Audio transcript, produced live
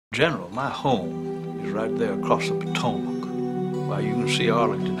General, my home is right there across the Potomac, while you can see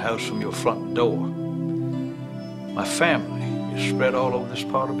Arlington House from your front door. My family is spread all over this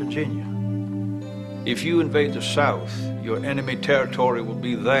part of Virginia. If you invade the South, your enemy territory will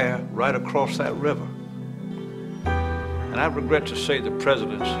be there, right across that river. And I regret to say the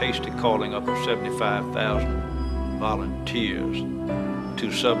President's hasty calling up of 75,000 volunteers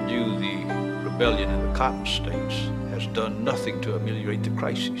to subdue the rebellion in the Cotton States has done nothing to ameliorate the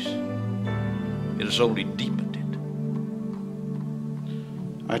crisis. It has only deepened it.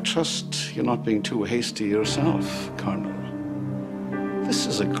 I trust you're not being too hasty yourself, Colonel. This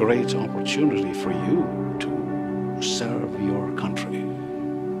is a great opportunity for you to serve your country.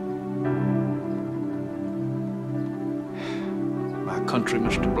 My country,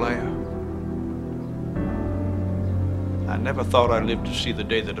 Mr. Blair. I never thought I'd live to see the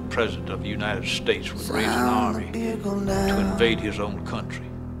day that the President of the United States would raise an army to invade his own country.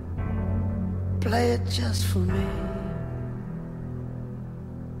 Play it just for me.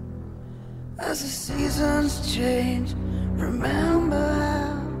 As the seasons change, remember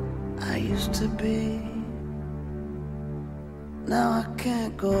how I used to be. Now I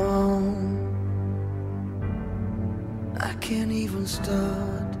can't go on. I can't even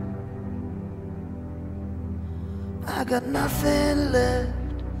start. I got nothing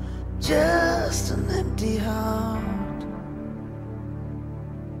left, just an empty heart.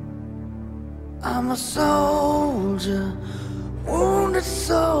 I'm a soldier, wounded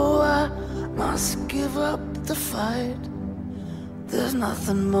so I must give up the fight. There's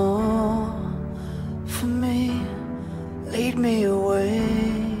nothing more for me, lead me away.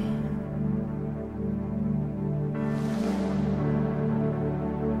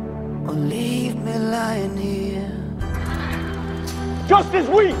 Or leave me lying here. Just as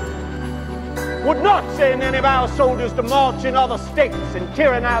we would not send any of our soldiers to march in other states and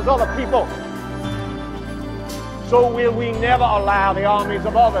tyrannize other people, so will we never allow the armies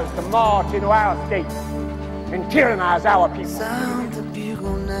of others to march into our states and tyrannize our people. Sound the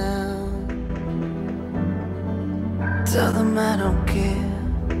bugle now. Tell them I don't care.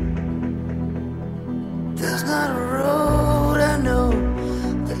 There's not a road I know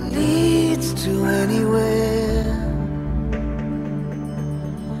that leads to anywhere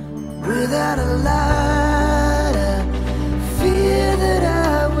without a light. I fear that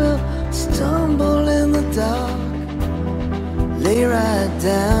I will stumble in the dark. Lay right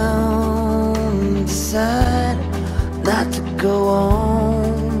down, decide not to go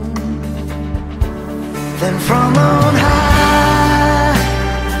on. Then from on high,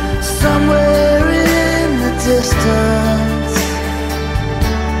 somewhere in the distance,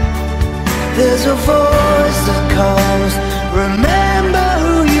 there's a voice that calls, remember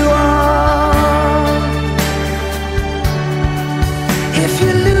who you are. If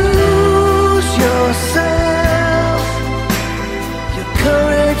you lose yourself,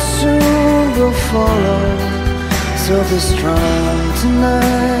 courage soon will follow, so be strong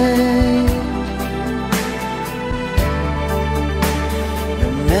tonight.